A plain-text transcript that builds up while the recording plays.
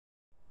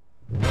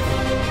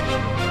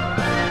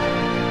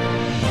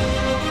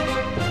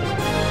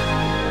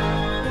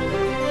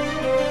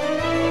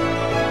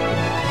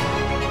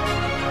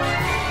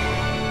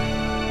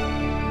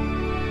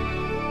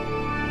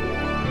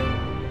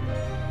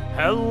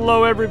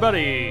Hello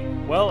everybody!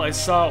 Well, I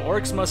saw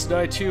Orcs Must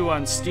Die 2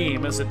 on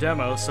Steam as a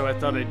demo, so I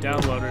thought I'd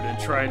download it and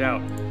try it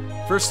out.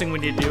 First thing we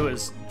need to do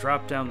is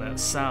drop down that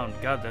sound.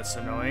 God, that's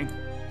annoying.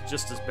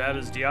 Just as bad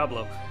as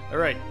Diablo.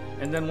 Alright,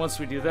 and then once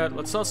we do that,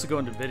 let's also go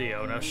into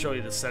video, and I'll show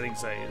you the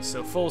settings I use.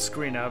 So full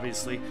screen,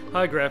 obviously.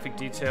 High graphic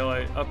detail,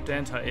 I upped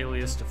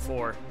anti-alias to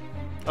 4.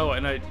 Oh,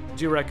 and I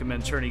do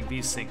recommend turning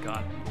VSync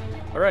on.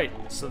 Alright,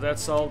 so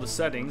that's all the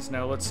settings.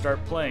 Now let's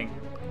start playing.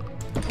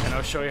 And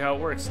I'll show you how it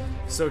works.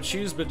 So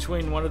choose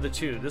between one of the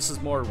two. This is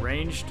more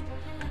ranged,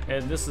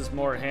 and this is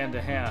more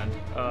hand-to-hand,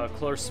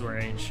 close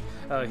range.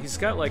 He's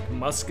got like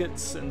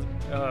muskets and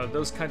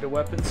those kind of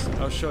weapons.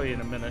 I'll show you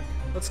in a minute.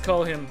 Let's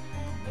call him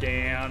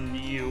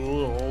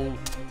Daniel.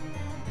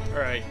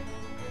 Alright.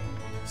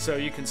 So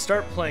you can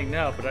start playing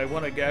now, but I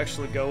want to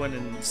actually go in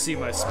and see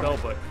my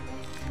spellbook.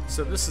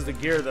 So this is the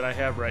gear that I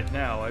have right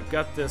now. I've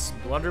got this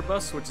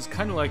blunderbuss, which is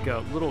kind of like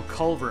a little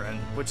culverin,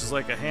 which is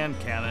like a hand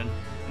cannon.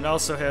 And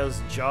also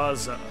has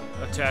jaws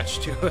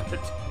attached to it.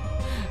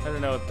 I don't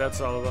know if that's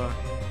all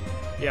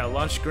yeah,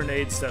 launch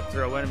grenades that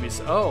throw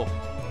enemies. Oh!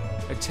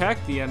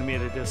 Attack the enemy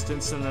at a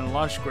distance and then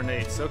launch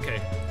grenades.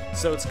 Okay.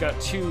 So it's got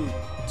two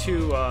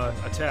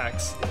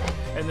attacks.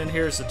 And then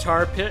here's a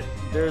tar pit.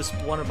 There's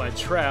one of my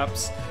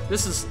traps.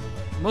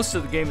 Most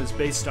of the game is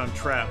based on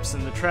traps,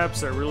 and the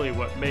traps are really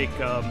what make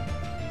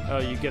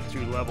you get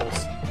through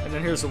levels. And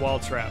then here's a wall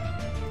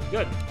trap.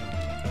 Good.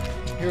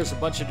 Here's a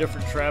bunch of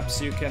different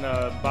traps you can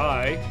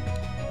buy.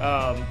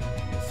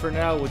 For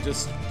now, we'll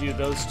just do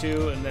those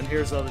two, and then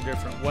here's all the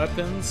different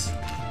weapons.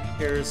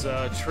 Here's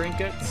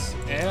trinkets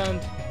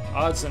and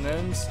odds and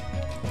ends.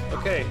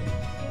 Okay,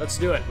 let's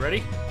do it.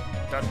 Ready?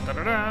 Da, da,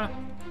 da, da.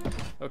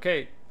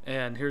 Okay,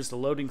 and here's the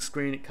loading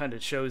screen. It kind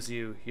of shows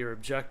you your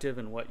objective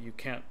and what you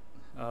can't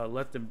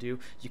let them do.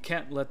 You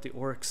can't let the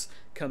orcs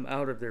come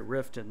out of their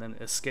rift and then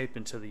escape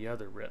into the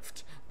other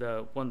rift.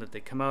 The one that they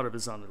come out of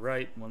is on the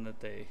right, one that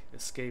they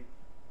escape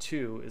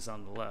to is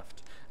on the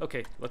left.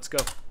 Okay, let's go.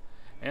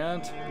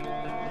 And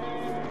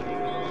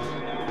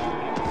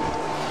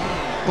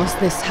was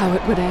this how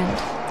it would end?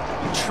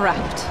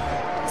 Trapped,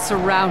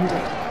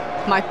 surrounded,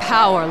 my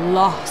power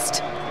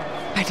lost.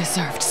 I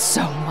deserved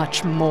so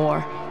much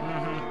more.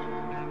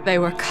 They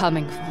were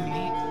coming for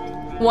me.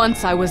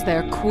 Once I was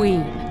their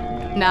queen.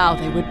 Now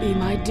they would be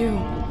my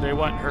doom. They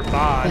want her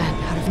bod.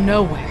 Then, out of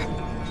nowhere,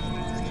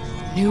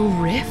 new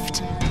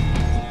rift?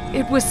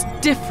 It was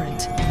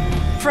different,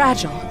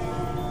 fragile.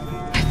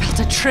 I felt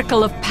a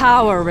trickle of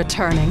power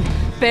returning,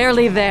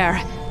 barely there.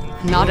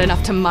 Not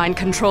enough to mind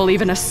control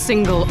even a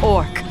single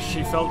orc.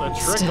 She felt a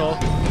trickle. Still,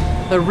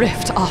 the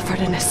rift offered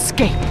an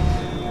escape.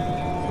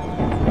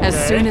 As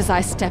soon as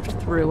I stepped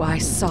through, I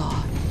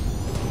saw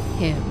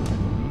him.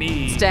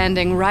 Me.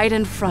 Standing right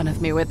in front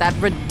of me with that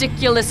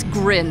ridiculous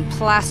grin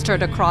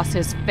plastered across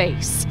his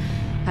face.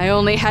 I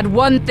only had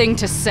one thing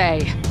to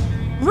say.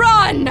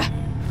 Run!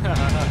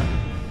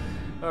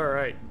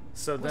 Alright,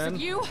 so then,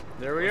 Was it you?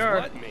 there we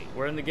are.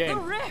 We're in the game.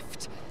 The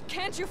rift!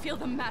 Can't you feel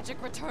the magic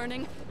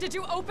returning? Did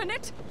you open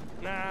it?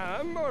 Nah,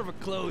 I'm more of a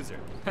closer.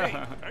 Hey,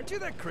 aren't you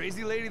that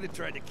crazy lady that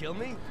tried to kill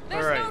me?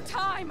 There's no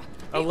time.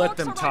 I'll let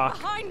them Orcs are talk.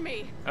 Right behind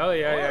me. Oh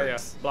yeah.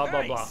 Orcs. Blah blah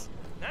Nice. blah.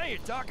 Now you're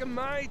talking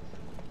my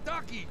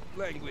talkie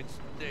language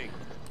thing.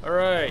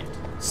 Alright,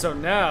 so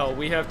now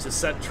we have to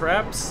set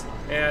traps,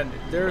 and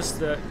there's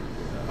the...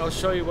 I'll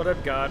show you what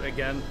I've got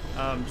again,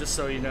 just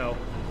so you know.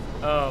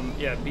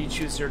 Yeah,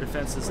 choose your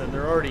defenses, and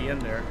they're already in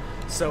there.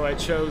 So I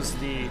chose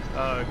the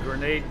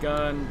grenade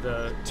gun,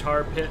 the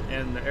tar pit,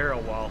 and the arrow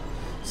wall.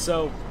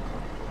 So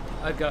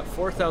I've got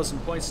 4,000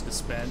 points to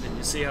spend, and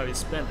you see how you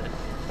spend it.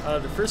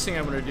 The first thing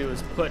I'm going to do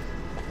is put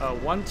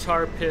one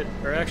tar pit,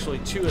 or actually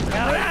two of them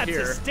Now right that's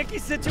here. a sticky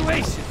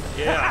situation.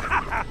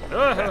 Yeah.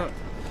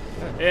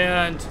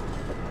 And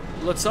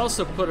let's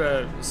also put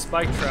a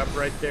spike trap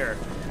right there.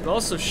 It'll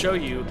also show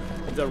you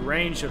the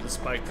range of the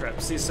spike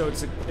trap. See, so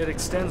it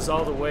extends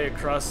all the way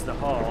across the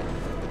hall.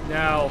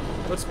 Now,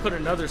 let's put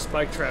another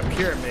spike trap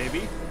here,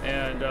 maybe,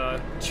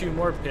 and two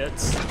more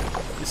pits.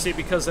 You see,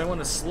 because I want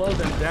to slow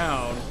them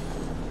down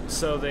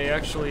so they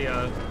actually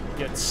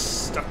get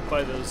stuck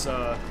by those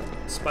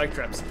spike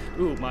traps.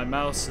 Ooh, my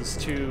mouse is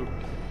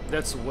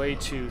that's way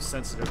too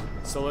sensitive.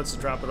 So let's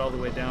drop it all the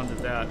way down to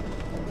that.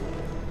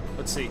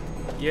 Let's see.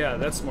 Yeah,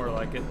 that's more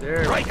like it.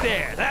 There. Right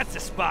there, that's a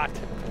spot.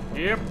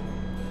 Yep.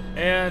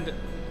 And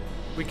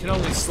we can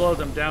only slow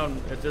them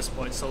down at this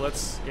point, so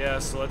let's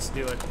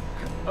do it.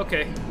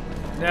 Okay.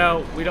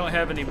 Now we don't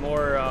have any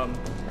more of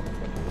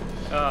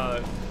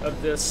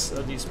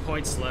these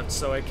points left,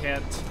 so I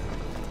can't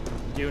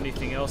do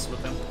anything else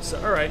with them. So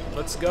alright,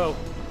 let's go.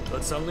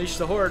 Let's unleash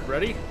the horde.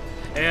 Ready?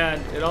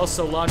 And it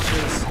also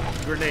launches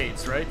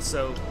grenades, right?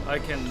 So I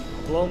can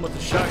blow them with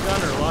a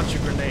shotgun or launch a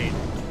grenade.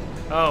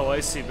 Oh, I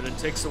see, but it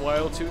takes a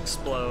while to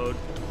explode.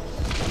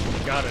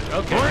 Got it.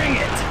 Okay. Bring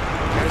it!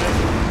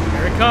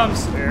 Here it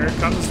comes. Here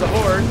comes the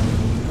horde.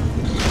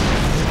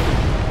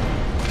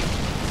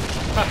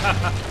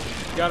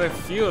 Got a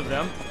few of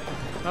them.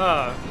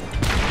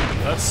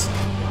 And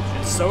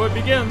so it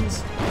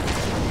begins.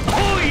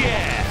 Oh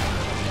yeah!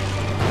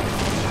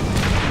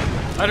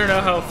 I don't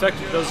know how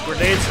effective those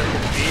grenades are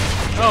going to be.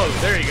 Oh,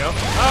 there you go.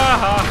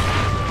 Aha!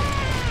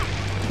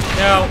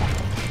 Now,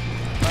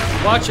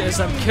 watch as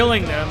I'm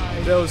killing them,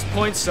 those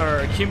points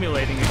are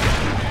accumulating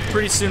again.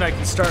 Pretty soon I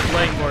can start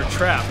laying more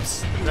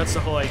traps. That's the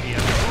whole idea.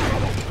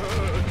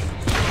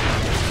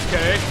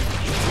 Okay.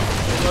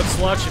 Let's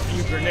launch a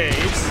few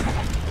grenades.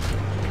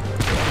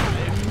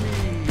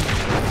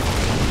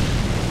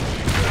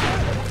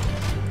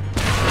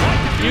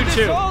 You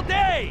too. All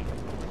day.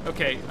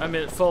 Okay, I'm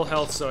at full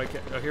health, so I can.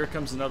 Oh, here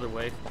comes another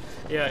wave.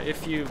 Yeah,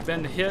 if you've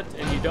been hit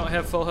and you don't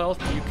have full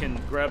health, you can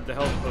grab the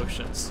health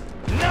potions.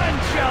 None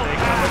shall They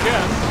come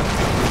again.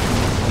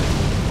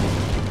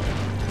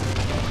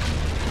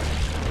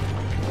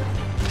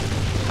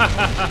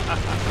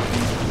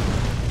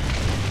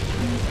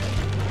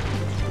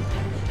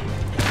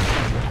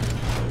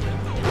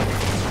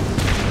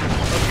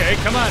 Okay,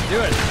 come on, do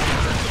it.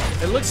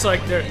 It looks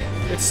like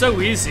it's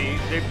so easy.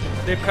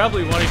 They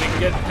probably won't even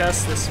get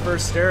past this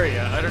first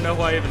area. I don't know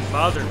why I even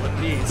bothered with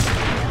these.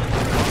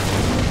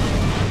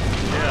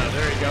 Yeah,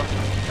 there you go.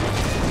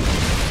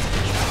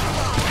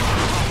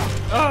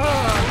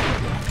 Ah!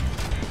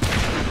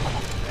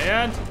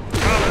 And boom.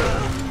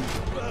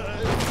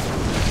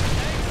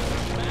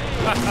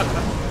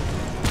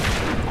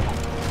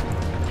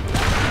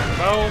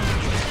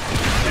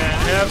 And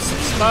have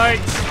some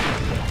spikes.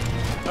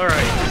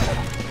 Alright.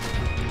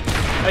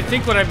 I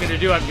think what I'm going to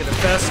do, I'm going to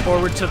fast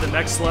forward to the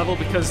next level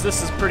because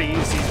this is pretty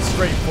easy and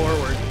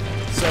straightforward.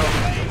 So,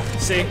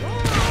 see?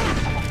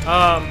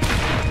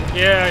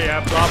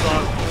 Yeah, blah,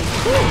 blah.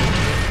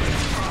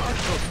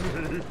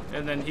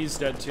 And then he's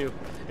dead too.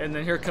 And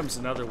then here comes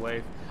another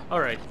wave.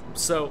 Alright,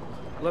 so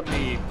let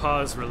me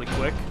pause really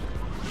quick.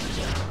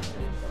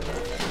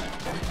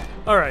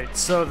 Alright,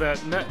 so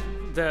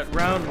that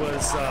round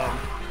was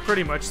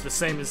pretty much the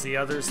same as the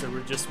others. There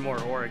were just more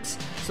orcs.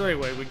 So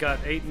anyway, we got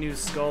 8 new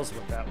skulls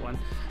with that one.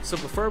 So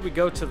before we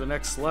go to the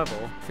next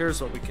level,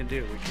 here's what we can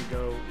do. We can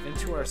go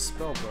into our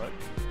spell book.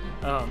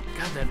 God,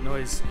 that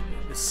noise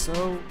is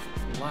so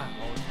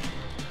loud.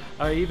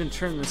 I even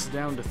turned this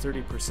down to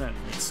 30%.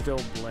 It's still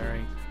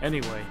blaring.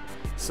 Anyway,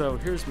 so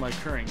here's my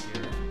current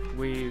gear.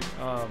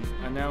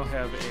 I now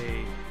have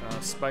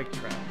a spike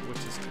trap,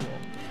 which is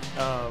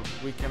cool.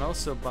 We can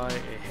also buy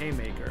a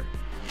haymaker.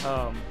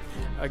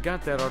 I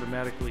got that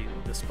automatically,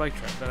 the spike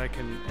trap, but I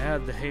can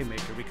add the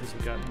haymaker because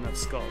we got enough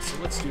skulls. So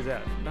let's do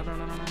that. No.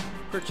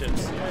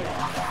 Purchase.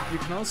 You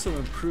can also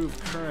improve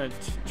current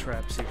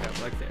traps you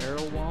have, like the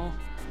arrow wall.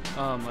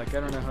 Like, I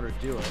don't know how to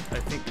do it. I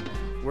think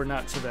we're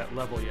not to that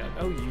level yet.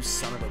 Oh, you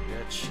son of a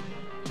bitch.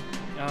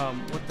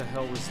 What the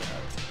hell was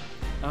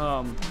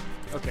that?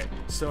 Okay,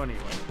 so anyway.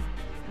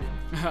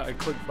 I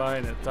clicked buy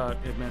and it thought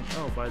it meant,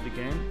 oh, buy the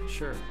game?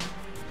 Sure.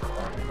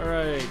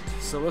 Alright,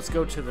 so let's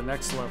go to the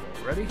next level.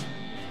 Ready?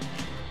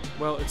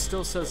 Well, it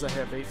still says I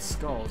have 8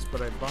 skulls,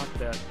 but I bought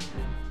that.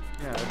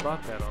 Yeah, I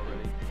bought that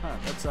already. Huh,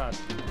 that's odd.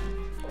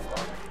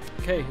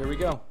 Okay, here we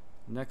go.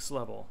 Next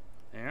level.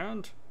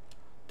 And...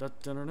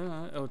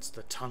 oh, it's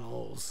the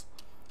tunnels.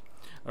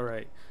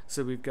 Alright,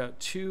 so we've got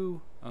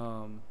 2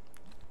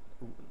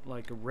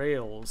 like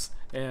rails,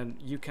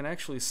 and you can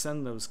actually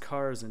send those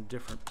cars in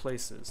different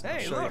places. Hey, I'll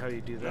show look, you how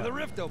you do that. The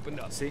rift opened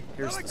up. See,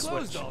 here's the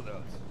closed switch. all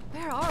those.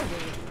 Where are we?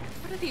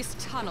 What are these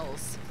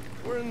tunnels?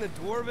 We're in the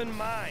Dwarven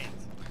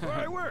Mines, where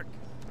I work.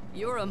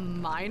 You're a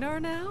miner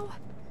now?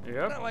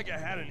 Yep. Not like I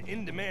had an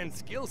in-demand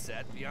skill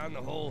set beyond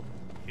the whole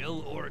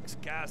kill orcs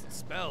cast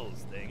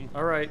spells thing.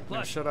 Alright, now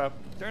Plus, shut up.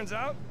 Turns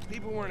out,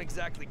 people weren't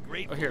exactly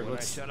grateful here, when I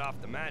let's- shut off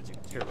the magic.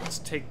 Here, let's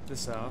take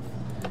this off.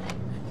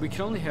 We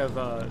can only have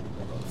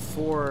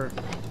 4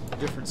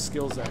 different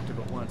skills active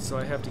at once, so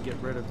I have to get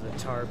rid of the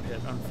tar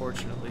pit,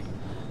 unfortunately.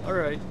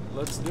 Alright,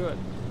 let's do it.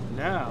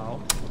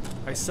 Now,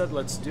 I said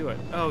let's do it.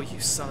 Oh, you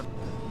son of...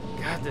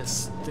 God,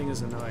 this thing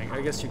is annoying.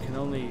 I guess you can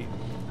only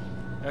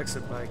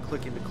exit by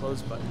clicking the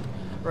close button.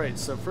 Right,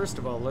 so first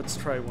of all, let's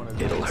try one of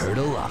these. It'll hurt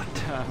a lot.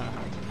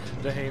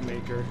 The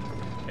haymaker.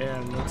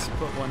 And let's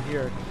put one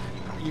here.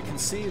 You can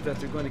see that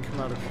they're going to come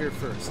out of here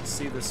first.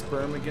 See the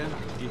sperm again?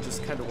 You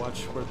just kind of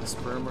watch where the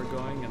sperm are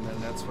going, and then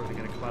that's where they're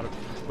going to come out of.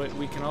 But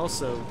we can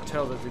also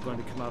tell that they're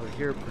going to come out of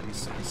here pretty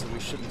soon, so we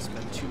shouldn't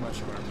spend too much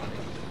of our money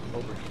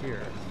over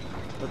here.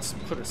 Let's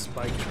put a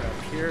spike trap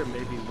here,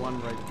 maybe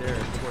one right there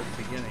toward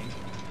the beginning,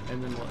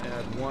 and then we'll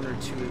add 1 or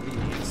 2 of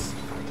these.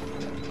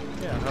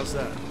 Yeah, how's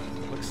that?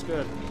 Looks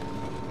good.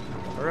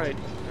 Alright,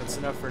 that's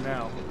enough for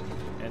now.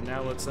 And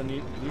now let's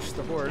unleash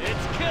the horde.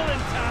 It's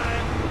killing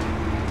time!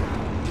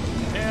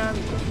 And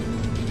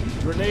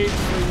grenade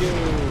for you!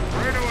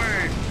 Right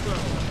away!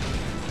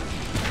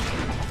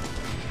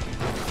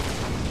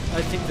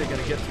 I think they're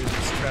gonna get through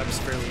these traps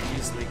fairly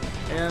easily.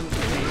 And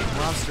the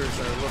monsters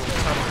are a little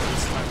tougher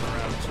this time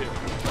around too.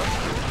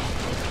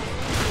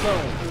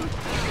 Boom!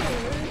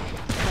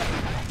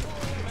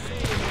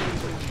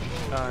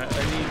 I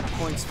need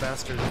points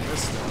faster than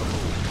this though.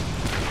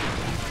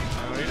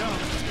 No, we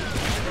don't.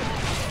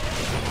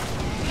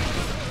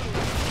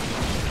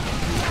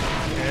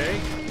 Okay.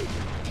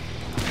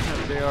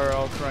 They are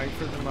all crying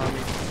for the mommy.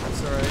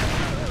 That's alright.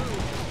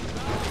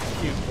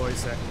 cute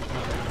voice acting.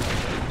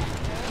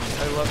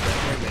 I love that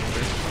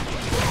haymaker.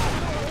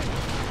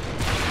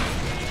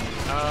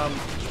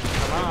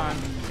 Come on,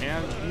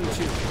 and you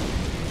too.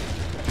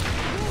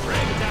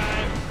 Break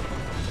time.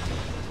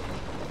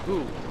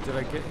 Ooh, did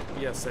I get?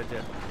 Yes, I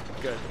did.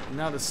 Good.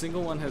 Not a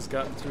single one has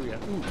gotten through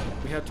yet. Ooh,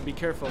 we have to be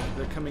careful.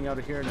 They're coming out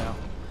of here now.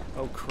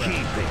 Oh crap!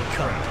 Keep it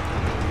coming.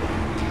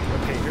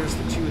 Okay, here's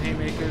the 2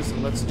 haymakers,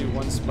 and let's do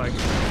 1 spike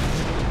trap.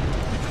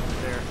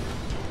 There.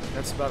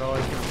 That's about all I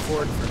can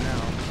afford for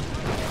now.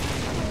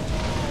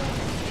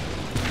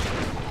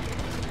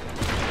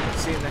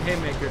 See, and the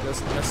haymaker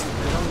doesn't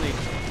necessarily, it only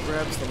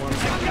grabs the ones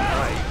on the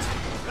right.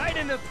 Right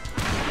in the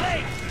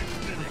leg.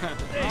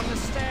 On the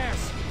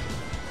stairs.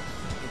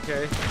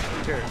 Okay,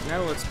 here,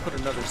 now let's put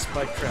another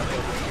spike trap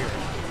over here.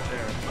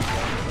 There.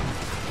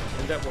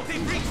 And that will... They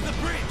reached the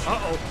bridge.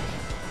 Uh-oh.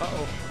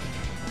 Uh-oh.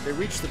 They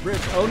reached the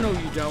bridge. Oh, no,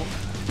 you don't.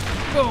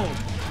 Boom!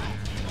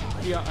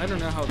 Yeah, I don't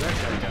know how that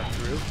guy got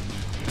through.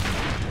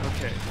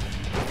 Okay.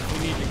 We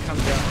need to come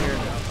down here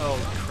now. Oh,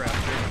 crap.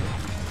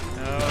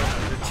 No,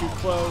 they're too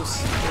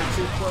close. They're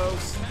too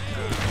close.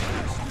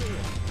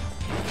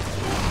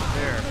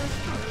 There.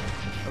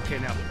 Okay,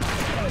 now.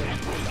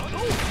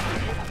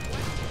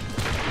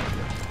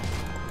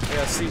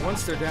 Yeah, see,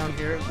 once they're down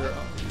here,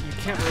 you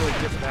can't really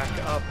get back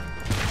up.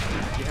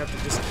 You have to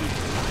just keep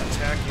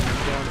attacking them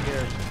down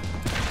here.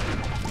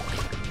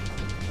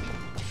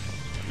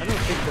 I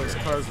don't think those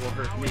cars will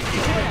hurt me.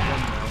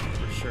 Them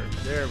though, for sure.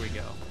 There we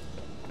go.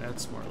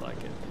 That's more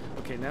like it.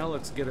 Okay, now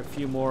let's get a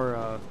few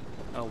more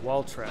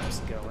wall traps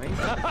going.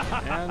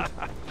 And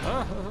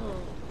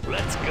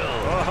Let's go.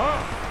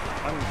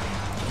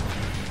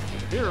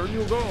 Here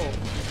you go.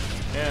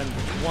 And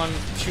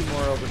 2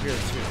 more over here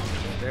too.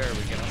 There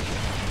we go.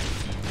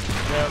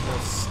 That will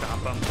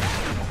stop them.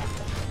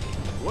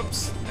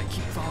 Whoops! I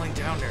keep falling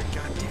down there.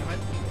 God damn it!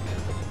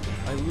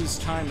 I lose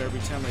time every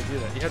time I do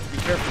that. You have to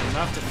be careful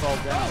not to fall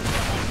down.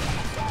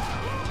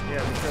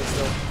 Yeah, because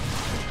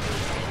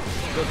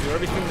they'll do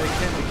everything they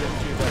can to get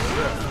through that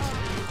rift.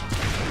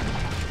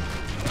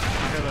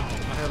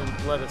 I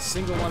haven't let a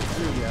single one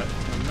through yet.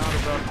 I'm not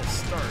about to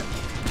start.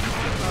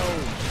 Oh,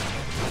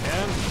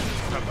 and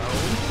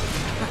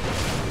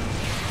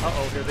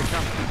uh-oh, here they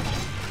come.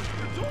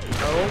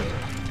 Oh,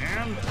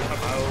 and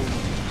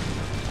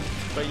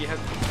but you have,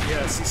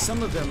 yeah, see,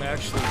 some of them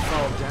actually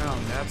fall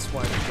down. That's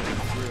why they're getting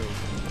through.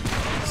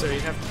 So you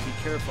have to be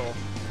careful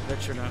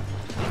that you're not.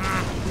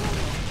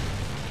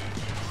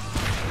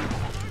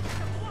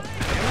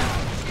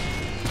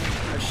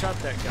 I shot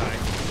that guy.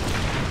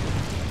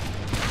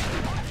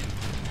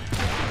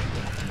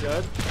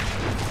 Good.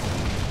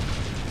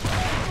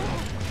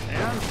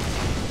 And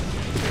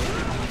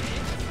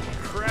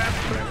crap.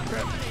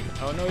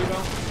 Oh no, you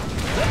don't.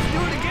 Let's do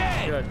it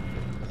again. Good.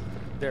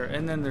 There,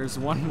 and then there's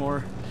one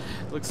more.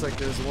 Looks like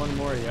there's one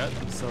more yet,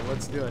 so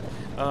let's do it.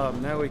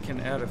 Now we can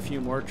add a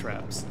few more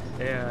traps,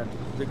 and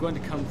they're going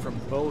to come from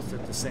both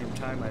at the same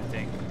time, I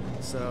think.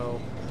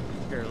 So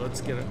here,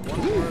 let's get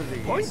one more of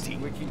these. Pointy.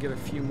 We can get a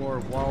few more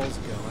walls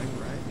going,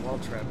 right? Wall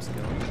traps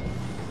going.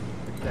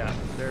 Like that.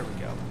 There we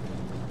go.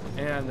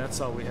 And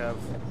that's all we have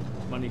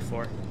money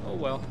for. Oh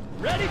well.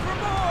 Ready for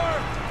more.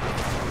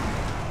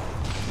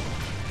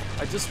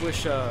 I just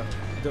wish those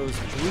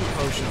blue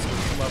potions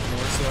would come up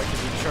more so I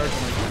could recharge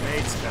my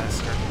grenades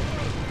faster.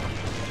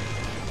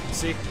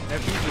 See, now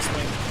he just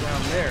went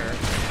down there,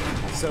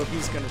 so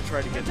he's going to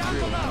try to get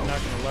through. I'm not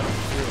going to let him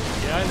through.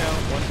 Yeah, I know.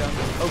 One down.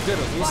 Oh, good.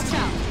 At least Watch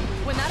out!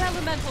 When that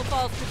elemental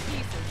falls to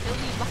pieces, he'll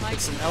leave behind.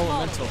 it's an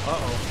elemental.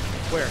 Uh-oh.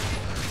 Where?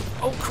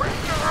 Oh, crap!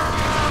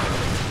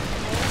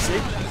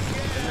 See?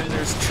 And then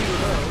there's 2 of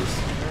those.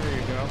 There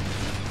you go.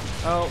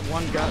 Oh,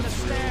 one got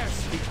through.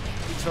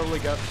 He totally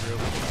got through.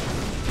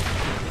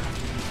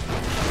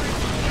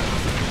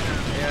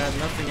 Yeah,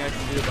 nothing I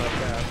can do about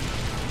that.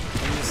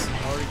 He's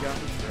already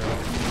gotten through.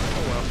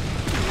 Oh well.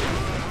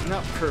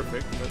 Not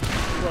perfect, but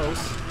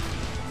close.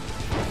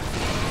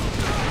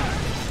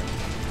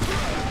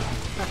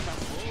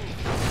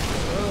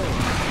 Oh.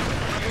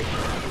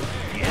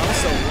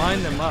 Also,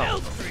 line them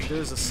up.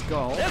 There's a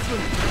skull. This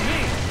one's for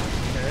me.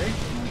 Okay.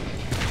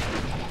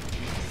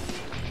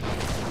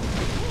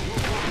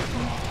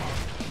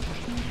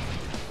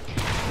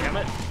 Damn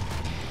it.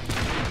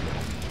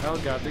 Oh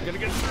god, they're gonna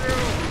get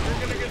through!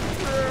 They're gonna get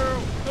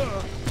through!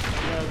 Ugh.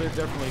 Yeah, they're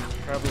definitely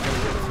probably gonna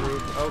get through.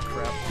 Oh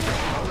crap.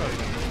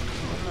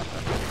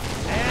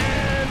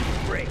 And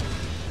break.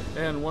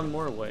 And one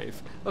more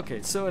wave.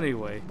 Okay, so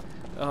anyway,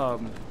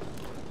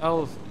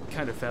 I'll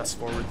kind of fast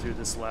forward through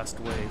this last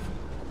wave.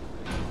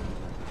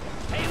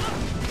 Hey, look.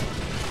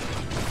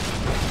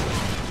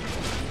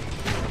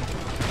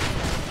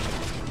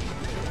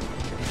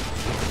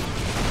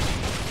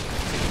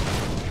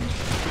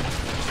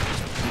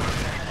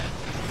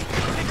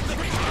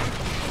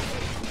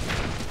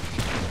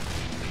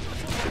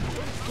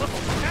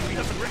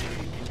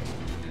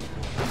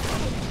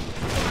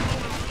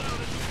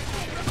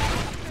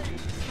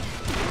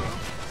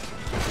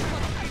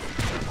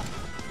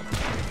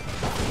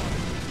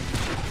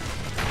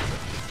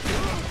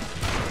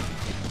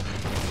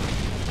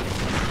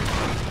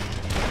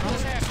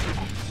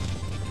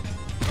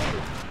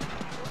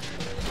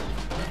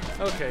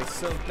 Okay,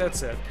 so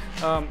that's it.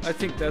 I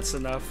think that's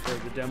enough for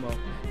the demo.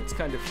 It's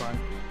kind of fun.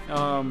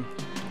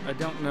 I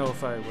don't know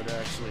if I would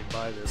actually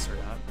buy this or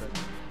not, but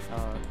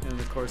and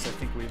of course I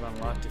think we've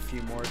unlocked a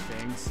few more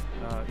things.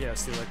 Yeah,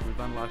 see, like we've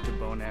unlocked a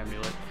bone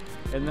amulet,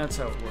 and that's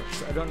how it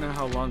works. I don't know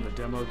how long the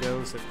demo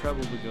goes. It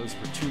probably goes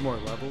for 2 more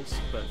levels,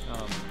 but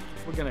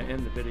we're gonna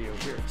end the video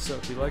here. So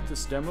if you like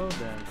this demo,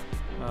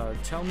 then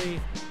tell me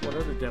what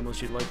other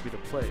demos you'd like me to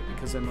play,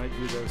 because I might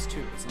do those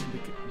too.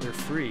 They're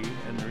free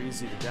and they're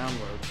easy to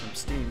download from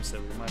Steam, so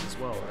we might as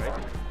well,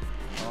 right?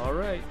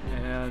 Alright,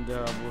 and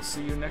we'll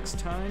see you next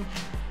time.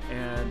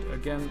 And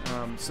again,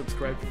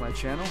 subscribe to my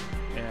channel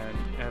and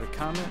add a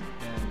comment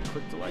and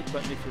click the like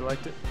button if you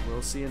liked it.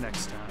 We'll see you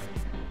next time.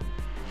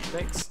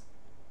 Thanks.